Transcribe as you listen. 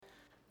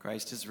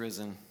Christ is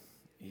risen.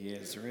 He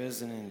is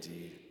risen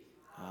indeed.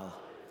 You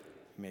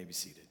may be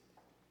seated.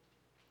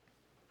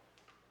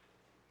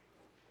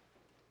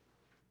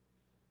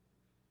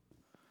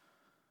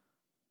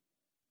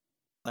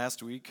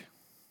 Last week,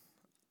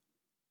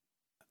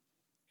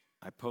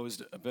 I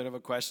posed a bit of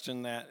a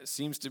question that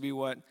seems to be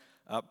what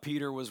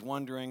Peter was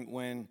wondering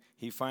when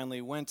he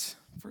finally went.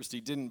 First,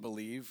 he didn't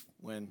believe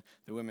when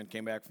the women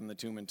came back from the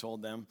tomb and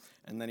told them,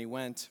 and then he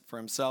went for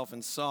himself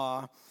and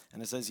saw,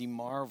 and it says he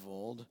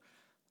marveled,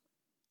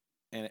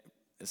 and it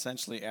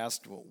essentially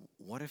asked, well,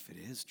 what if it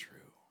is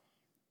true?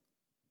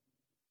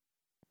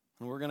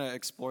 And we're going to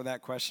explore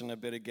that question a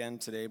bit again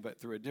today, but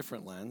through a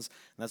different lens,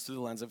 and that's through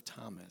the lens of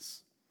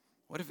Thomas.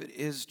 What if it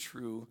is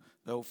true,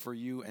 though, for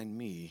you and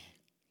me,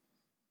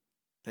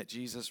 that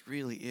Jesus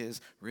really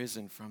is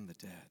risen from the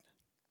dead?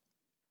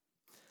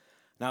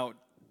 Now,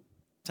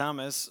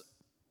 Thomas,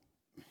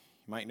 you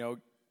might know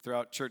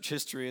throughout church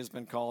history, has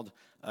been called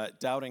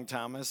Doubting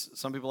Thomas.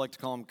 Some people like to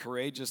call him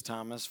Courageous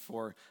Thomas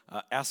for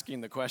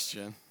asking the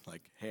question,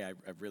 like, hey, I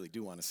really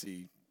do want to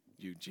see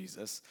you,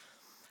 Jesus.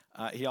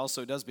 He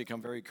also does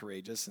become very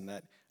courageous in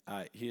that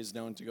he is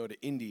known to go to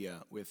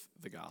India with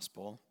the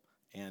gospel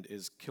and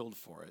is killed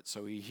for it.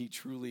 So he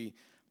truly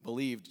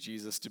believed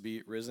Jesus to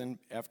be risen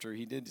after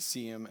he did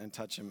see him and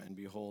touch him and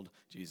behold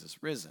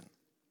Jesus risen.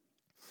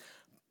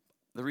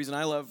 The reason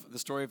I love the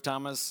story of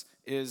Thomas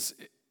is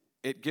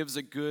it gives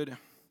a good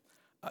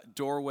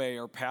doorway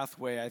or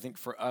pathway, I think,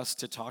 for us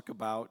to talk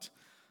about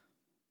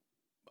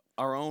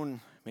our own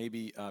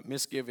maybe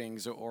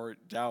misgivings or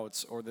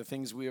doubts or the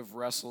things we have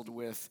wrestled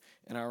with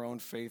in our own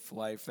faith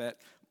life that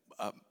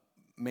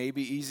may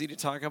be easy to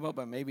talk about,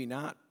 but maybe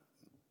not.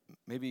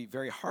 Maybe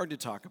very hard to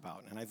talk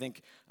about. And I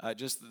think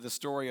just the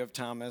story of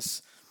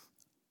Thomas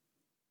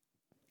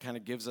kind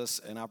of gives us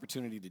an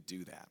opportunity to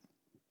do that.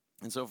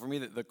 And so for me,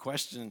 the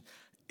question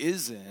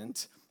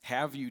isn't,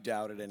 have you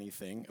doubted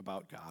anything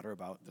about God or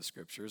about the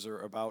scriptures or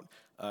about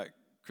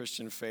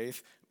Christian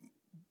faith,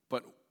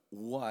 but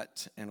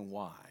what and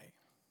why?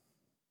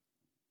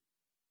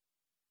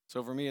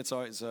 So for me, it's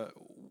always,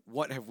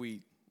 what have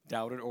we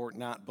doubted or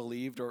not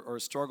believed or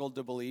struggled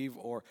to believe,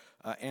 or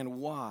and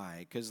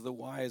why? Because the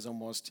why is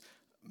almost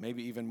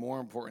maybe even more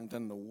important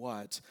than the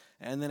what.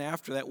 And then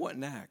after that, what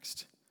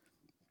next?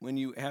 When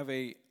you have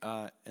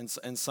and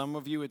some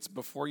of you, it's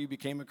before you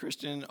became a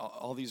Christian,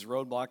 all these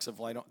roadblocks of,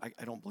 well,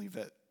 I don't believe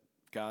that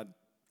God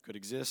could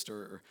exist,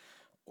 or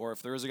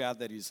if there is a God,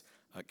 that he's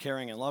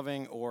caring and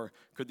loving, or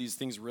could these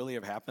things really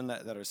have happened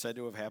that are said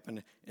to have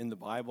happened in the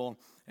Bible?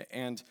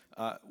 And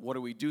what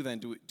do we do then?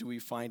 Do we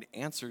find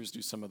answers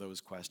to some of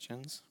those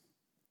questions?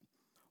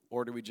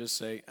 Or do we just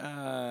say,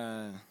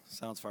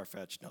 sounds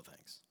far-fetched, no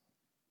thanks?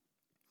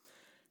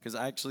 Because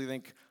I actually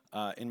think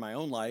in my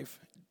own life,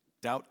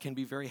 doubt can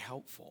be very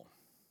helpful.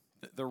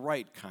 The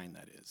right kind,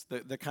 that is.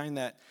 The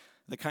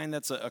kind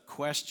that's a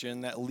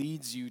question that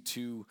leads you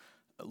to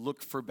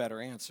look for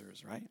better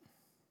answers, right?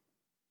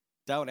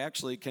 Doubt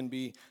actually can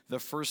be the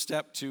first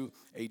step to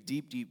a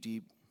deep, deep,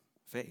 deep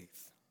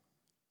faith.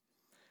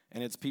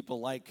 And it's people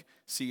like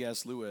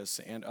C.S. Lewis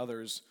and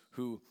others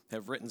who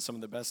have written some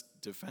of the best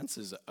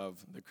defenses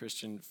of the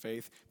Christian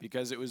faith,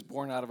 because it was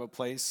born out of a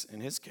place, in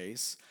his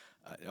case,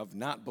 of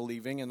not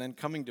believing and then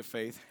coming to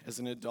faith as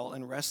an adult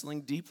and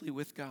wrestling deeply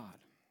with God.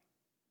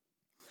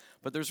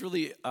 But there's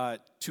really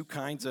two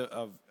kinds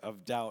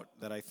of doubt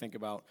that I think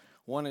about.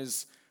 One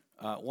is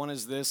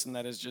this, and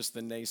that is just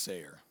the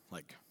naysayer,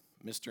 like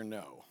Mr.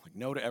 No, like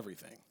no to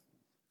everything.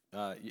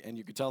 And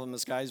you could tell them the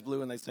sky's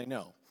blue and they say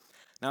no.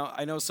 Now,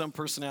 I know some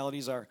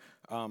personalities are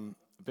a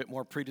bit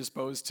more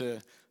predisposed to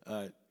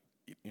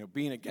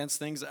being against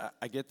things.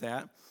 I get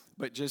that.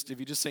 But just if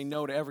you just say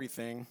no to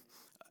everything,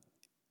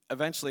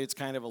 eventually it's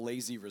kind of a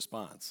lazy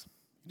response.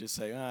 You just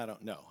say, I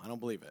don't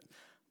believe it.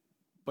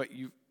 But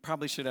you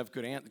probably should have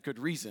good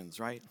reasons,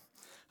 right?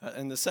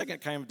 And the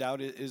second kind of doubt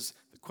is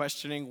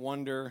questioning,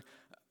 wonder,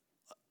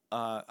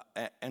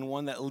 and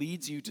one that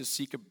leads you to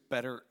seek a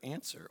better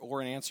answer,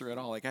 or an answer at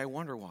all. Like, I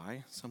wonder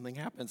why something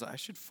happens. I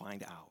should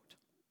find out.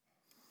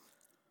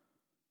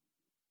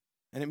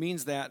 And it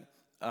means that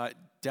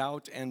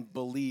doubt and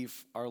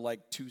belief are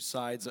like two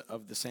sides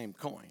of the same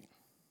coin.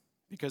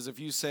 Because if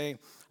you say,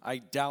 I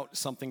doubt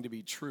something to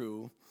be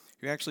true,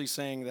 you're actually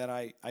saying that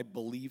I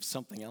believe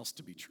something else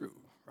to be true,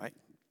 right?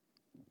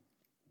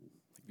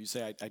 If you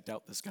say, I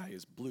doubt the sky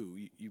is blue,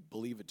 you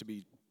believe it to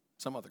be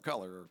some other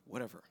color or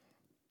whatever.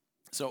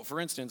 So, for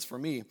instance, for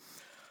me,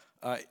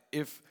 I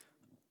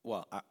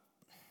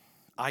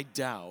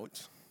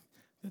doubt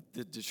that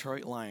the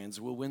Detroit Lions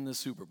will win the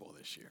Super Bowl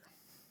this year.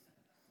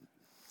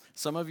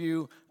 Some of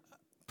you,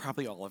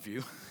 probably all of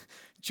you,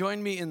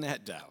 join me in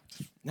that doubt.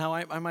 Now,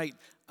 I might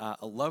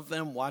love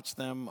them, watch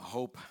them,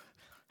 hope,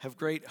 have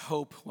great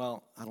hope.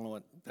 Well, I don't know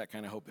what that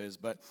kind of hope is,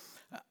 but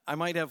I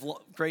might have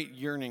great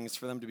yearnings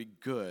for them to be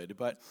good.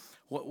 But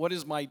what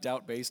is my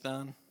doubt based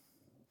on?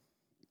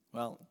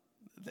 Well,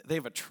 they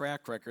have a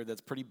track record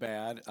that's pretty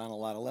bad on a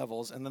lot of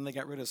levels, and then they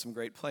got rid of some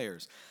great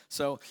players.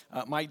 So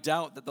my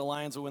doubt that the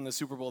Lions will win the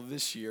Super Bowl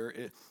this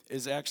year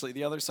is actually,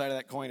 the other side of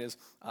that coin is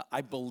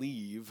I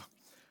believe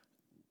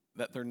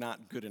that they're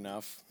not good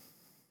enough,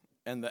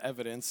 and the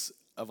evidence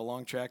of a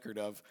long track record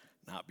of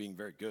not being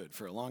very good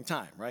for a long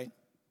time, right?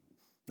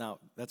 Now,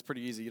 that's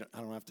pretty easy. I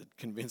don't have to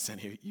convince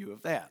any of you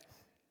of that.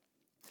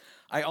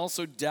 I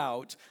also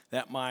doubt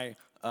that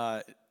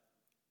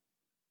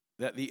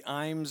that the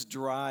Iams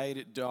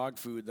dried dog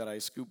food that I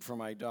scoop for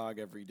my dog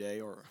every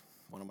day, or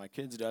one of my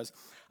kids does,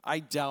 I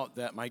doubt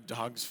that my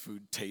dog's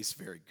food tastes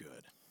very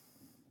good.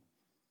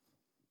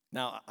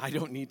 Now, I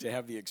don't need to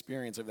have the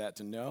experience of that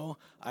to know.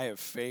 I have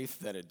faith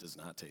that it does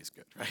not taste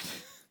good,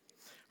 right?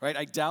 Right?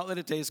 I doubt that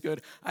it tastes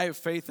good. I have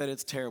faith that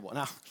it's terrible.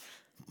 Now,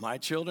 my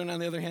children, on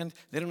the other hand,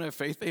 they don't have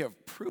faith. They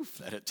have proof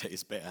that it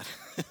tastes bad.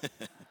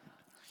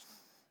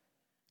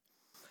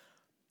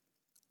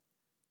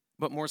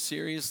 But more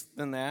serious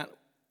than that,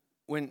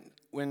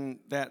 when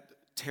that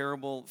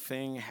terrible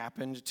thing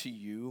happened to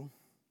you,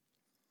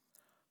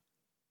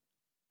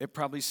 it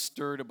probably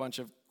stirred a bunch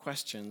of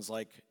questions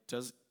like,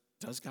 does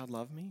God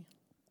love me?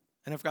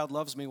 And if God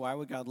loves me, why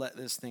would God let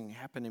this thing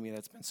happen to me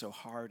that's been so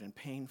hard and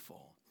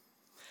painful?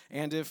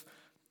 And if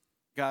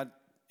God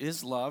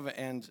is love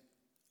and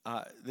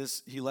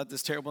He let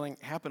this terrible thing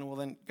happen, well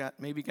then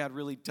maybe God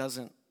really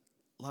doesn't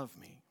love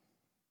me.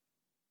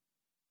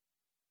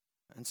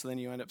 And so then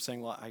you end up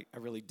saying, well, I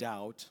really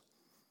doubt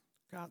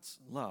God's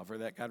love, or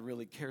that God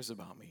really cares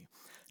about me.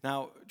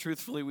 Now,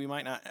 truthfully, we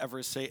might not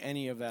ever say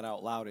any of that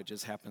out loud. It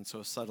just happens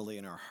so subtly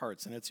in our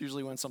hearts. And it's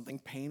usually when something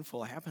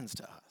painful happens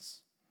to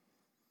us.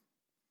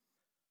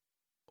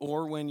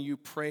 Or when you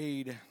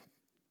prayed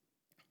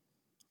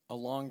a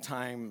long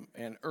time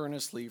and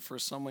earnestly for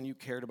someone you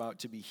cared about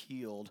to be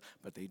healed,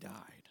 but they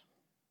died.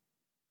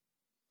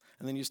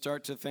 And then you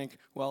start to think,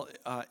 well,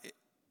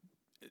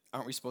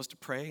 aren't we supposed to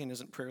pray? And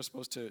isn't prayer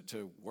supposed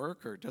to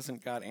work? Or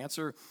doesn't God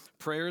answer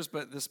prayers,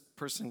 but this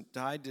person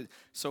died?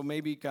 So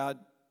maybe God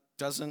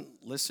doesn't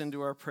listen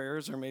to our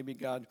prayers, or maybe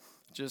God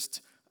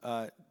just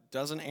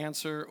doesn't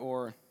answer,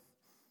 or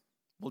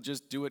we'll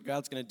just do what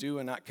God's going to do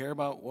and not care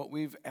about what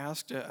we've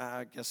asked.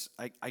 I guess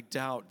I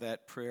doubt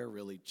that prayer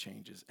really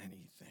changes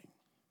anything.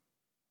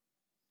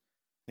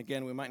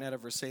 Again, we might not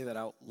ever say that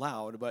out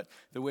loud, but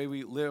the way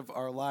we live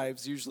our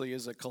lives usually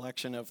is a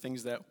collection of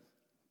things that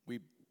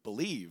we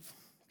believe,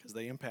 because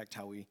they impact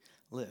how we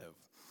live.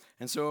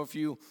 And so if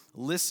you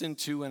listen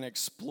to and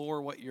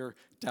explore what your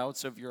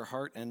doubts of your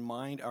heart and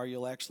mind are,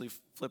 you'll actually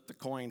flip the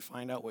coin,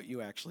 find out what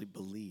you actually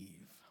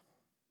believe.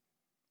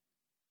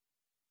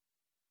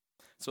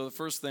 So the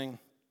first thing,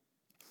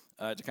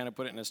 to kind of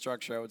put it in a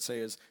structure, I would say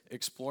is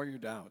explore your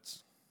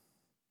doubts.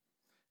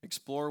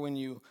 Explore when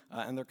you,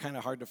 and they're kind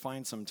of hard to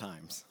find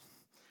sometimes,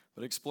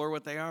 but explore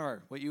what they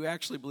are, what you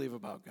actually believe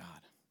about God.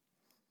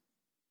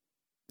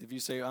 If you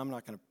say, I'm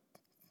not going to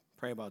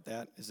pray about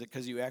that, is it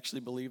because you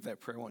actually believe that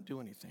prayer won't do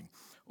anything?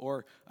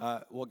 Or,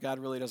 well, God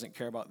really doesn't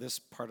care about this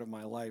part of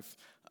my life,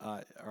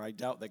 or I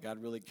doubt that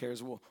God really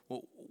cares. Well,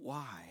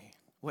 why?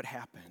 What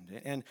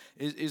happened? And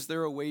is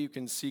there a way you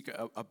can seek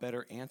a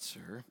better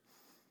answer?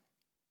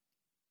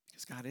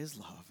 Because God is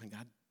love, and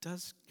God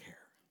does care.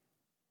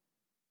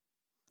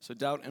 So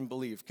doubt and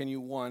believe. Can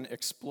you, one,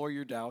 explore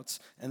your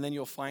doubts, and then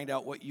you'll find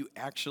out what you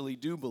actually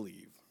do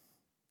believe?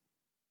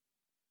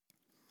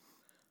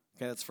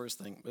 Okay, that's the first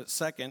thing. But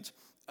second,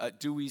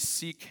 do we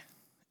seek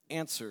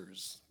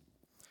answers?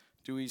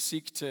 Do we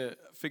seek to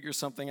figure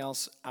something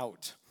else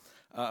out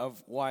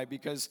of why?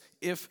 Because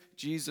if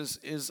Jesus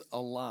is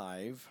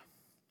alive,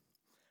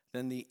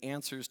 then the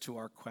answers to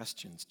our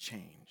questions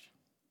change.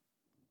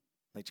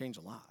 They change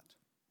a lot.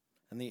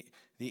 And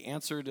the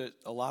answer to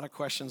a lot of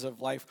questions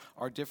of life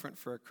are different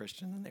for a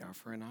Christian than they are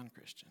for a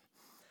non-Christian.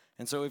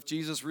 And so if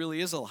Jesus really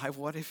is alive,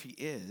 what if he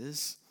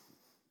is?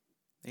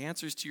 The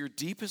answers to your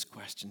deepest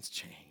questions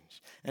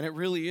change. And it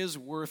really is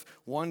worth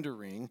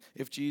wondering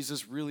if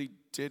Jesus really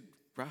did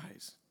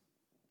rise.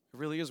 It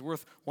really is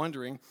worth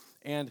wondering.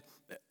 And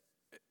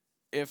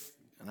if,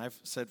 and I've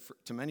said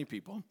to many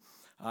people,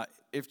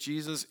 if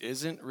Jesus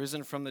isn't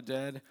risen from the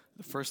dead,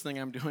 the first thing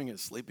I'm doing is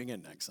sleeping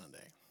in next Sunday.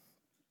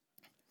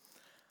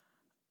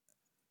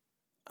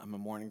 I'm a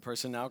morning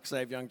person now because I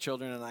have young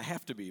children and I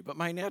have to be. But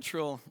my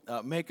natural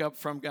makeup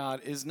from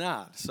God is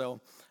not. So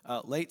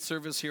late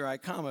service, here I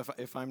come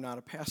if I'm not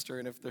a pastor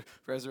and if the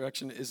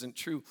resurrection isn't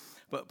true.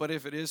 But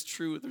if it is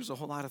true, there's a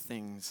whole lot of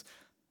things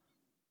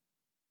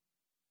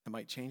that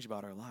might change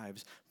about our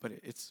lives. But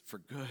it's for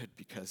good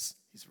because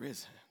he's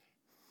risen.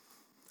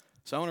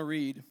 So I want to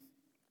read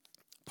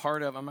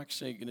part of, I'm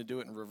actually going to do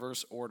it in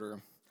reverse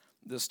order,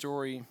 the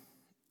story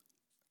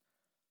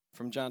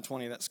from John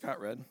 20 that Scott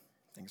read.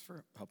 Thanks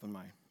for helping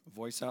my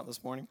voice out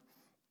this morning.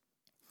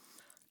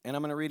 And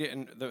I'm going to read it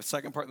in the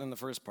second part and then the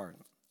first part.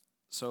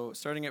 So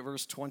starting at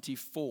verse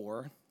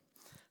 24,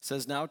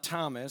 says, Now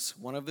Thomas,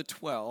 one of the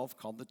 12,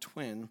 called the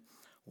twin,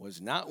 was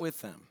not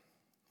with them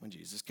when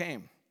Jesus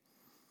came.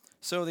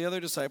 So the other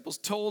disciples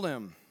told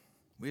him,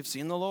 We have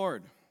seen the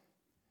Lord.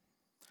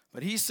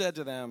 But he said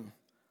to them,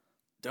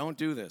 don't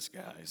do this,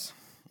 guys.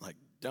 Like,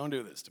 don't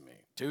do this to me.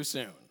 Too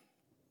soon.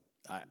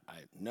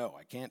 No,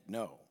 I can't,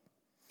 no.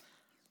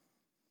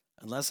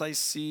 Unless I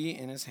see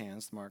in his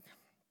hands the mark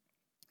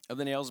of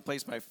the nails,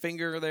 place my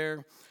finger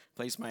there,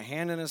 place my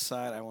hand in his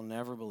side, I will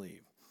never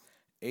believe.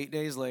 8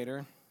 days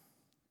later,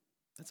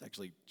 that's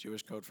actually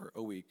Jewish code for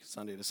a week,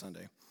 Sunday to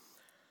Sunday.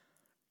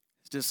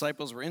 His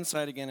disciples were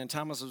inside again, and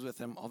Thomas was with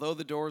them. Although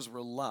the doors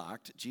were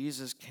locked,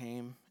 Jesus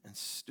came and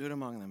stood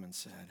among them and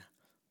said,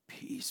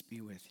 "Peace be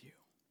with you."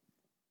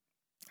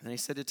 And he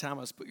said to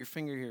Thomas, "Put your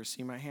finger here,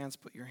 see my hands,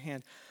 put your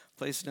hand,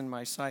 place it in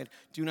my side.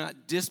 Do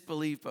not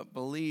disbelieve, but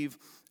believe."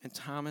 And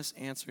Thomas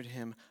answered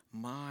him,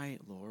 "My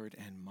Lord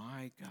and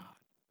my God."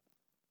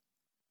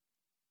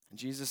 And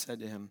Jesus said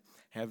to him,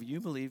 "Have you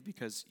believed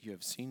because you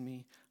have seen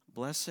me?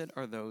 Blessed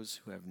are those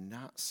who have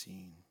not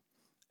seen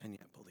and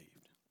yet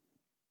believed."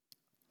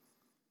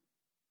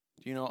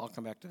 Do you know, I'll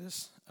come back to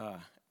this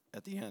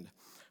at the end.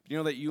 Do you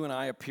know that you and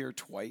I appear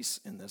twice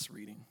in this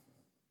reading?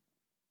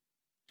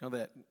 You know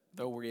that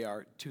though we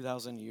are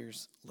 2,000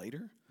 years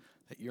later,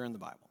 that you're in the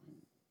Bible.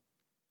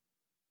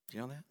 Do you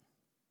know that?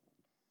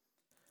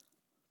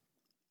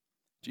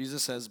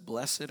 Jesus says,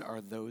 "Blessed are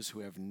those who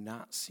have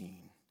not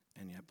seen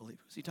and yet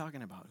believe." Who's he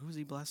talking about? Who's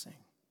he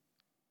blessing?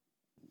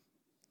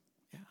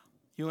 Yeah.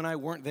 You and I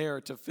weren't there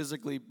to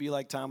physically be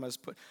like Thomas,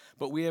 but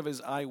we have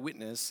his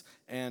eyewitness,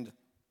 and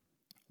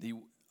the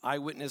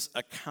eyewitness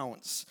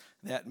accounts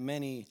that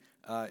many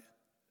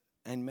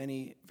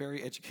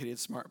very educated,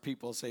 smart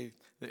people say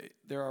that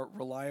there are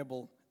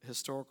reliable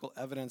historical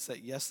evidence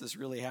that, yes, this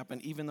really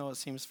happened, even though it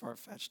seems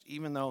far-fetched,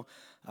 even though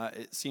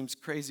it seems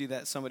crazy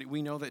that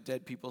we know that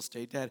dead people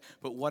stay dead,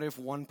 but what if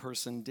one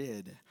person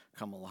did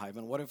come alive?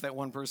 And what if that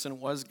one person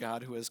was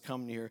God who has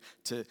come near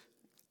to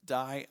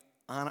die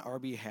on our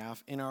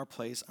behalf, in our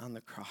place on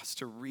the cross,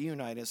 to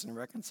reunite us and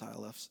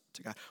reconcile us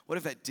to God? What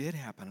if that did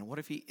happen? And what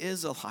if he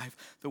is alive?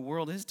 The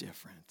world is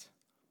different,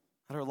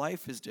 and our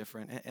life is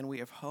different, and we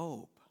have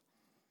hope.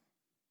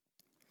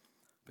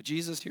 But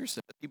Jesus here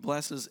says he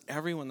blesses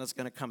everyone that's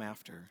going to come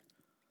after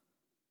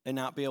and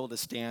not be able to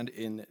stand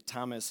in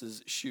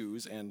Thomas's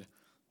shoes and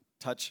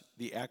touch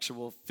the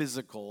actual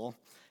physical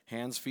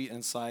hands, feet,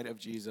 and side of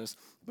Jesus,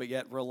 but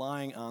yet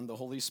relying on the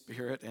Holy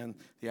Spirit and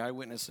the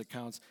eyewitness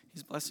accounts.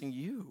 He's blessing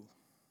you.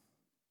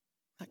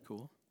 Isn't that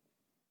cool?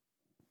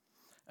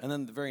 And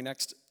then the very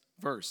next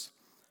verse.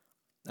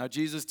 "Now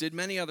Jesus did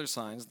many other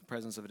signs in the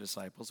presence of the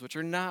disciples, which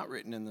are not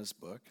written in this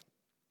book,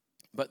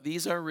 but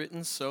these are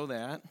written so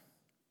that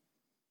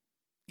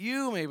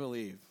you may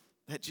believe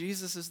that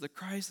Jesus is the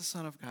Christ, the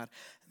Son of God,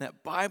 and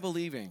that by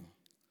believing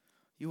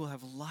you will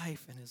have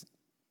life in his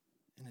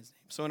name."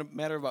 So in a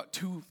matter of about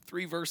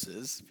 2-3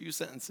 verses, a few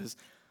sentences,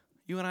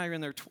 you and I are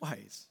in there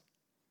twice.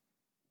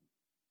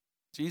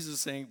 Jesus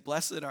is saying,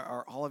 "Blessed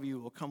are all of you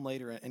who will come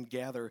later and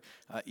gather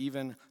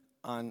even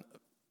on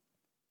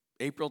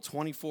April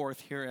 24th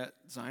here at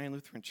Zion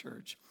Lutheran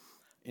Church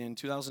in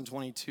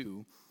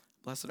 2022.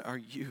 Blessed are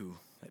you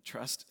that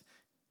trust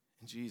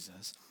in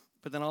Jesus."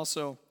 But then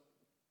also,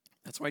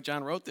 that's why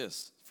John wrote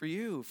this, for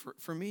you,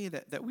 for me,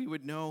 that we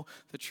would know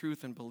the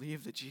truth and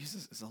believe that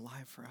Jesus is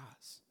alive for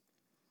us.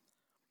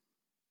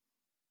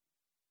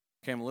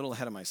 Okay, I'm a little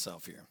ahead of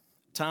myself here.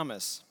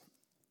 Thomas.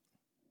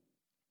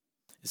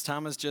 Is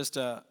Thomas just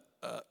a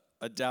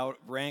doubt,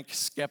 rank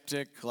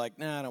skeptic, like,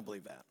 nah, I don't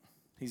believe that?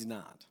 He's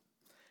not.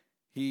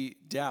 He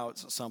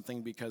doubts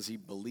something because he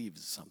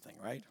believes something,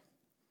 right?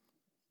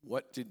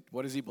 What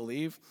does he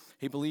believe?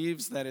 He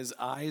believes that his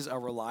eyes are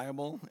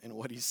reliable in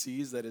what he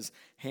sees, that his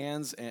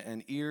hands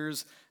and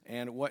ears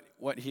and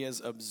what he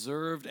has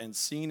observed and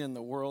seen in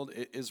the world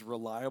is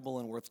reliable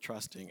and worth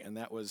trusting. And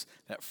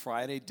that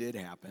Friday did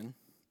happen.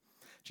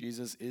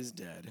 Jesus is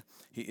dead.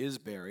 He is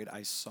buried.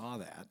 I saw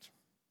that.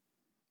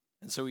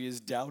 And so he is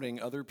doubting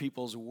other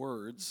people's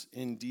words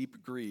in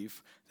deep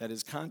grief that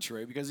is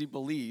contrary because he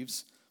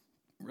believes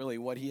really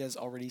what he has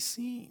already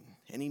seen.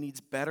 And he needs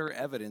better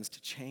evidence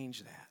to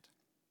change that.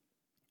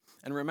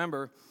 And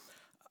remember,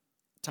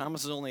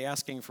 Thomas is only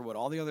asking for what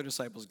all the other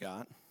disciples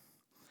got.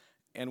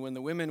 And when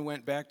the women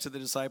went back to the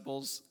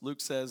disciples, Luke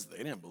says they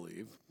didn't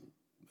believe.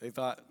 They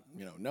thought,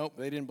 nope,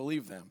 they didn't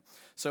believe them.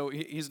 So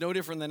he's no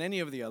different than any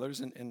of the others,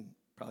 and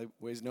probably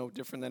ways no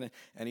different than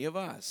any of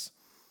us.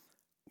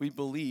 We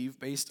believe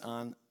based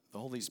on the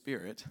Holy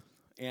Spirit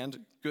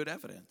and good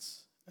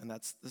evidence. And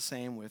that's the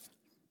same with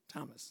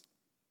Thomas.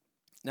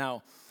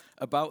 Now,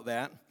 about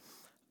that,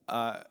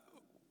 I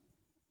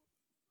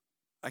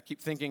keep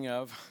thinking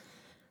of,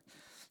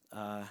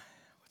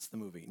 what's the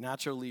movie?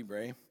 Nacho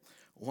Libre.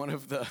 One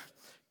of the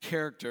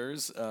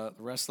characters, the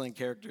wrestling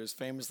characters,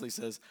 famously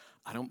says,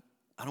 I don't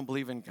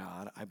believe in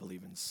God, I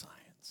believe in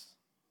science.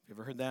 You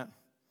ever heard that?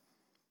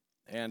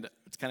 And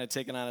it's kind of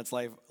taken on its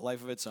life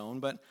of its own,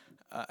 but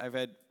I've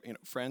had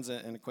friends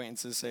and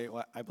acquaintances say,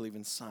 well, I believe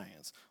in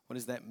science. What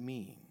does that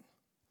mean?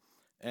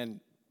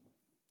 And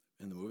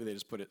in the movie, they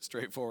just put it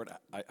straightforward.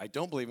 I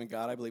don't believe in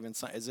God, I believe in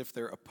science, as if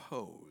they're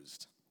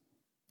opposed.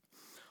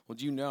 Well,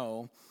 do you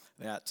know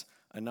that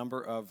a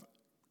number of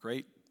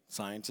great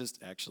scientists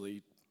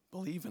actually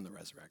believe in the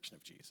resurrection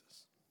of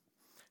Jesus?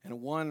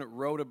 And one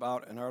wrote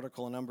about an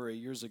article a number of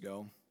years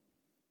ago,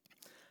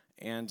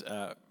 and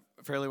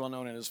fairly well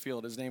known in his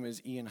field. His name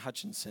is Ian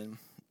Hutchinson.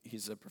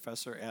 He's a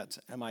professor at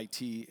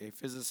MIT, a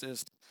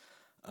physicist,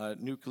 a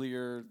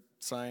nuclear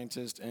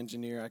scientist,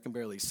 engineer. I can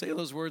barely say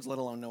those words, let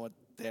alone know what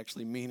they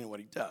actually mean and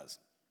what he does.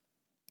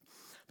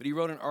 But he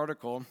wrote an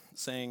article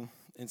saying,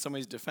 in some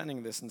ways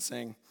defending this and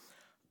saying,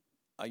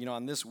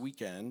 on this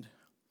weekend,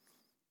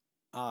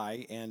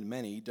 I and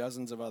many,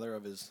 dozens of other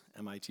of his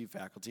MIT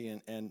faculty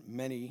and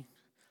many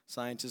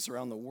scientists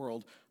around the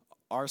world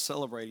are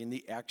celebrating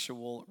the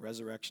actual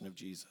resurrection of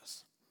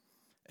Jesus.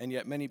 And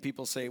yet many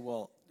people say,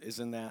 well,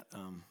 isn't that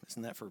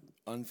for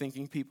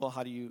unthinking people?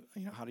 How do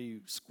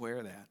you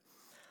square that?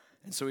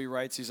 And so he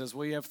writes, he says,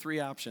 well, you have three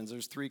options.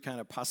 There's three kind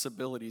of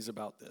possibilities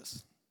about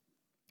this.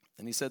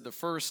 And he said the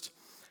first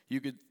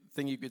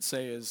thing you could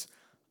say is,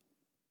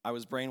 I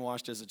was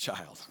brainwashed as a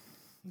child,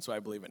 and so I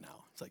believe it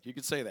now. It's like, you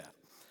could say that.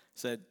 He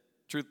said,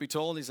 truth be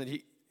told, he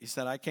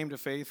said, I came to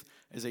faith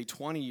as a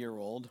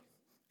 20-year-old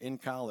in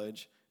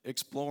college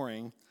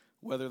exploring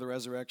whether the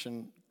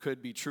resurrection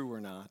could be true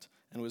or not,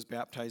 and was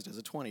baptized as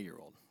a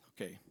 20-year-old.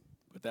 Okay,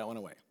 put that one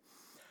away.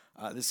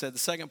 They said the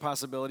second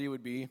possibility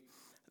would be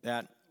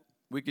that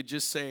we could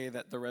just say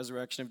that the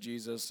resurrection of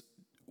Jesus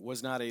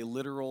was not a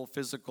literal,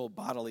 physical,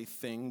 bodily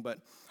thing, but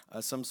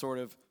some sort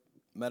of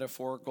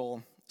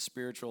metaphorical,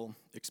 spiritual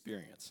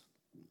experience.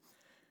 He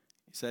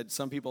said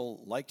some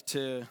people like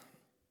to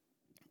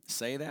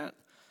say that,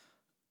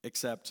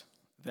 except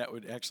that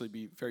would actually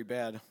be very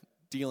bad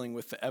dealing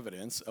with the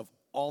evidence of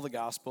all the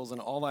Gospels and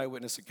all the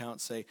eyewitness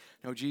accounts say,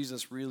 no,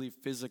 Jesus really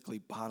physically,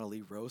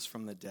 bodily rose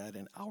from the dead,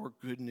 and our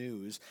good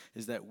news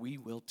is that we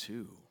will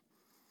too.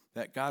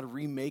 That God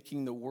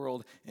remaking the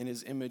world in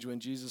his image when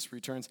Jesus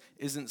returns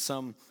isn't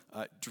some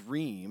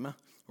dream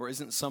or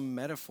isn't some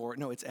metaphor.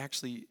 No, it's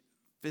actually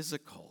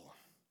physical.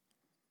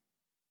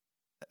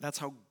 That's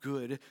how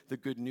good the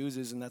good news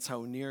is, and that's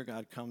how near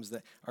God comes,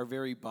 that our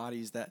very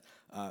bodies that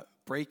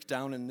break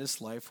down in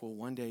this life will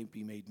one day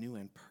be made new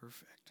and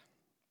perfect.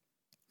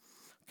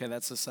 Okay,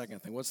 that's the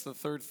second thing. What's the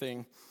third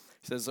thing?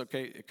 He says,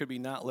 okay, it could be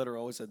not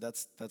literal. He said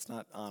that's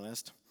not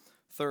honest.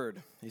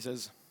 Third, he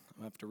says,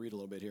 I have to read a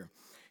little bit here.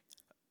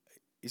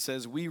 He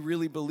says, we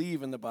really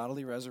believe in the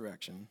bodily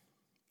resurrection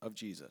of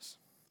Jesus.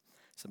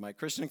 He said, my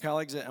Christian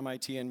colleagues at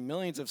MIT and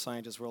millions of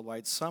scientists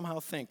worldwide somehow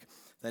think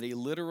that a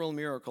literal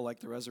miracle like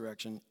the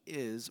resurrection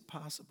is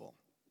possible.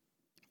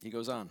 He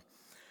goes on,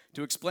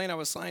 to explain how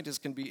a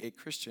scientist can be a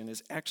Christian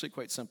is actually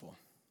quite simple.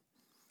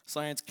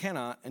 Science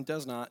cannot and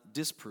does not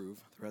disprove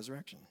the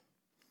resurrection.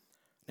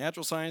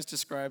 Natural science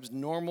describes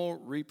normal,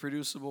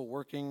 reproducible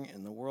working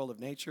in the world of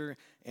nature,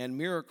 and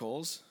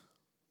miracles,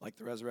 like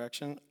the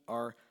resurrection,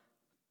 are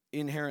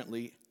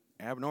inherently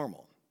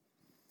abnormal.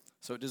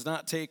 So it does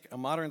not take a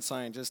modern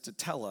scientist to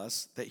tell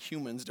us that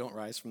humans don't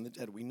rise from the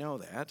dead. We know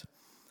that.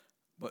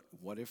 But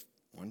what if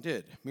one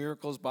did?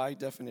 Miracles, by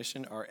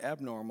definition, are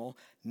abnormal,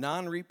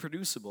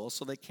 non-reproducible,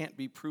 so they can't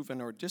be proven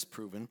or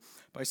disproven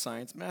by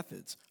science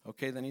methods.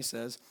 Okay, then he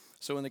says,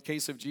 so in the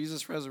case of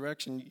Jesus'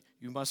 resurrection,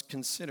 you must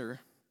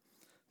consider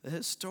the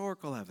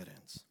historical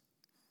evidence.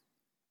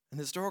 And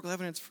the historical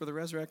evidence for the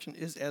resurrection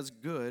is as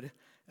good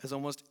as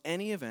almost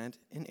any event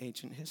in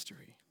ancient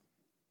history.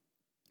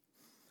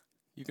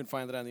 You can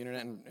find that on the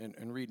internet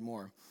and read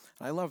more.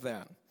 And I love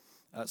that.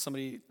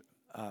 Somebody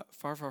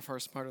far, far, far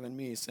smarter than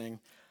me is saying,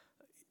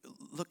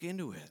 look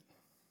into it.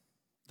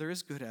 There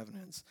is good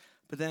evidence.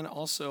 But then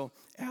also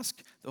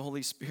ask the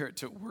Holy Spirit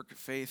to work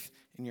faith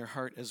in your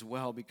heart as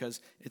well, because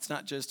it's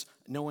not just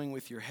knowing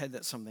with your head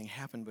that something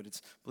happened, but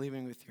it's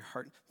believing with your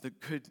heart the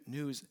good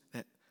news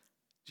that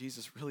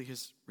Jesus really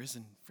has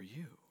risen for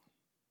you.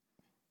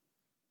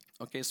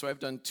 Okay, so I've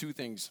done two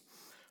things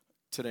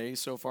today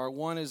so far.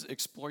 One is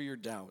explore your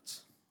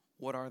doubts.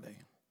 What are they?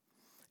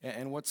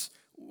 And what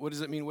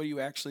does it mean? What do you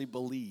actually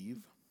believe,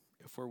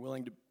 if we're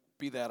willing to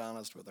be that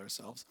honest with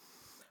ourselves?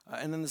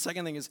 And then the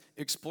second thing is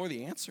explore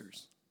the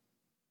answers,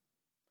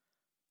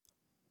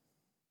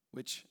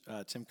 which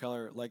Tim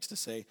Keller likes to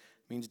say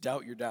means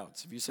doubt your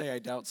doubts. If you say, I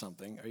doubt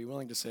something, are you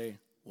willing to say,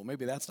 well,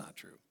 maybe that's not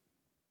true?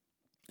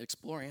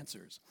 Explore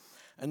answers.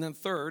 And then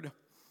third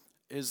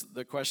is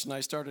the question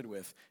I started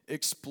with.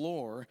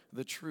 Explore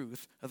the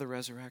truth of the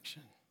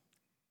resurrection.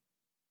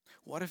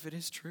 What if it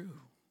is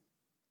true?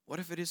 What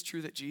if it is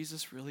true that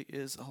Jesus really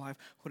is alive?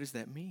 What does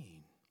that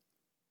mean?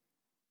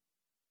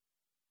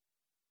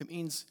 It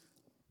means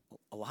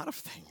a lot of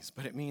things,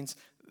 but it means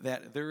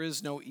that there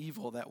is no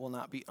evil that will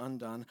not be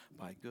undone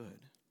by good.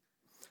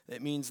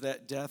 It means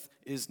that death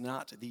is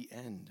not the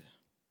end.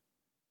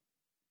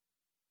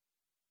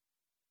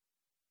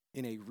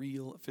 In a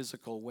real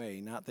physical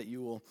way, not that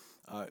you will,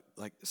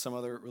 like some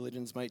other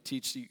religions might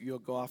teach, you'll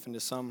go off into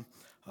some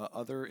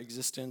other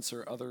existence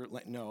or other,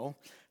 no.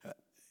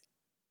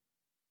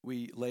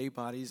 We lay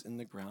bodies in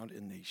the ground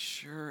in the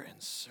sure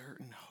and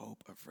certain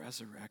hope of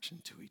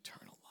resurrection to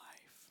eternal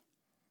life.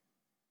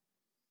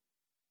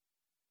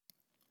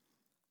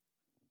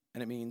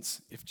 And it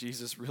means if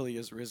Jesus really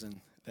is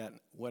risen, that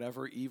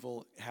whatever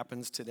evil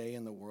happens today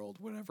in the world,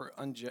 whatever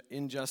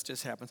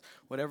injustice happens,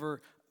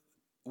 whatever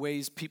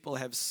ways people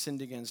have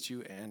sinned against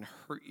you and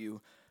hurt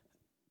you,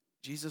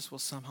 Jesus will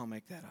somehow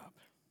make that up.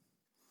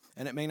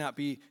 And it may not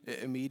be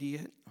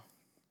immediate.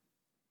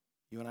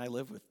 You and I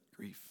live with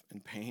grief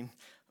and pain,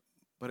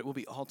 but it will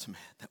be ultimate,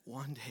 that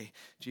one day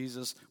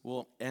Jesus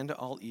will end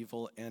all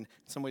evil and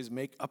in some ways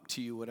make up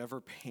to you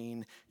whatever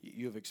pain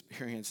you have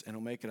experienced, and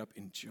he'll make it up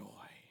in joy.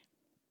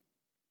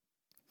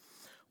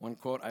 One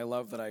quote I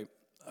love that I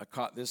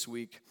caught this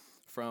week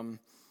from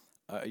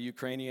a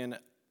Ukrainian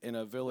in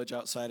a village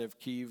outside of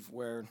Kyiv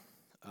where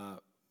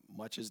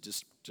much is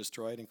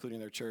destroyed, including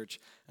their church,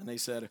 and they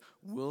said,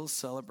 "We'll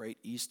celebrate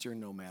Easter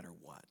no matter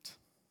what,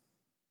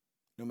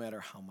 no matter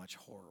how much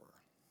horror."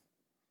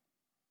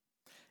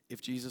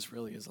 If Jesus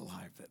really is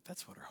alive,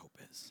 that's what our hope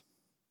is.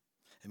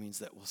 It means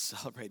that we'll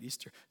celebrate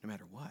Easter no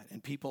matter what.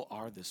 And people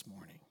are this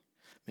morning.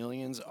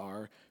 Millions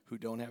are who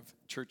don't have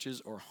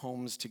churches or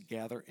homes to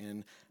gather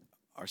in,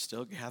 are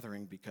still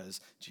gathering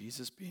because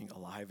Jesus being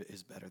alive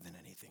is better than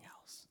anything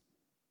else.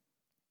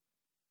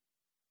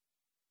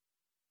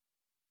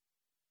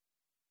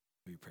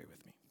 Will you pray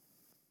with me?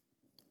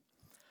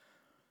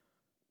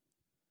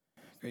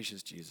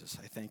 Gracious Jesus,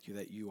 I thank you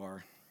that you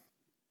are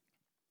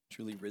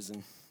truly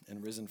risen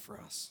and risen for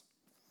us.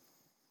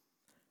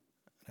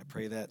 And I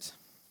pray that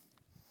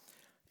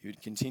you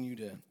would continue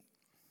to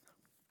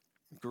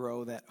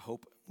grow that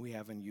hope we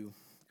have in you,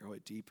 grow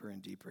it deeper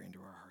and deeper into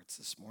our hearts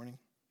this morning.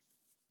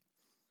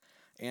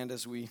 And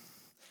as we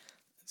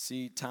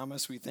see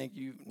Thomas, we thank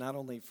you not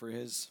only for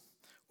his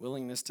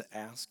willingness to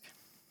ask,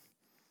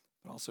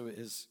 but also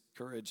his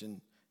courage,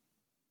 and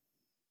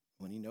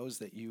when he knows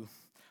that you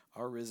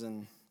are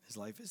risen, his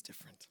life is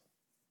different.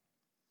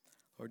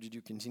 Lord, did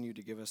you continue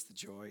to give us the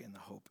joy and the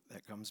hope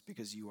that comes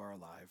because you are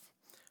alive.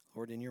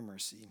 Lord, in your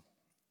mercy.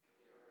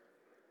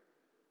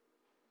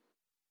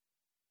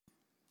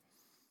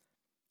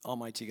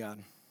 Almighty God,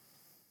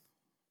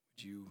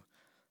 would you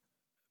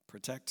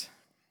protect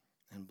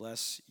and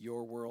bless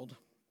your world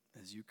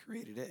as you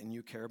created it and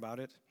you care about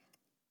it.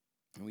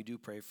 And we do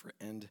pray for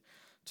end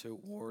to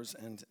wars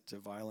and to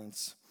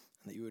violence,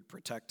 and that you would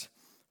protect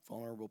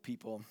vulnerable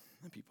people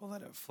and people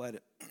that have fled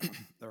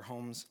their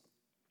homes.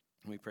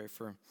 And we pray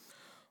for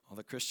all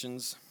the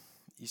Christians,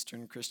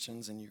 Eastern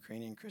Christians and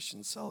Ukrainian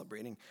Christians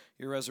celebrating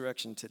your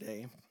resurrection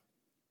today.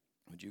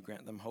 Would you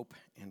grant them hope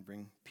and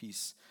bring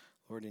peace,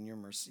 Lord, in your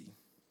mercy.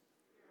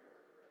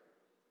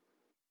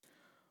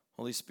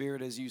 Holy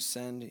Spirit, as you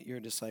send your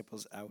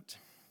disciples out,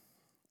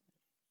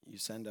 you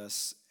send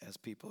us as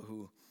people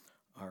who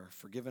are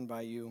forgiven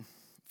by you,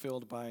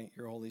 filled by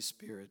your Holy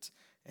Spirit,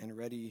 and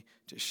ready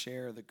to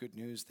share the good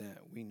news that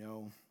we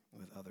know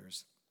with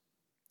others.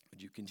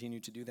 Would you continue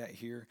to do that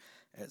here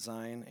at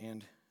Zion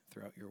and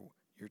throughout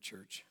your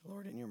church,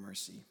 Lord, in your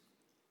mercy.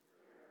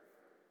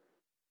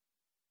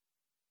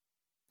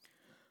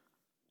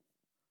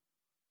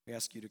 We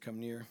ask you to come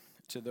near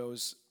to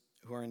those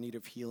who are in need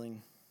of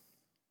healing.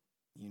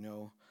 You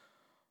know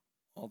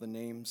all the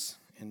names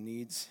and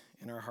needs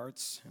in our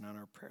hearts and on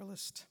our prayer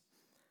list.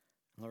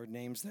 Lord,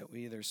 names that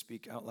we either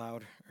speak out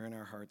loud or in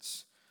our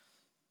hearts.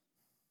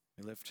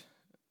 We lift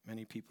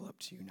many people up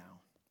to you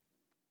now.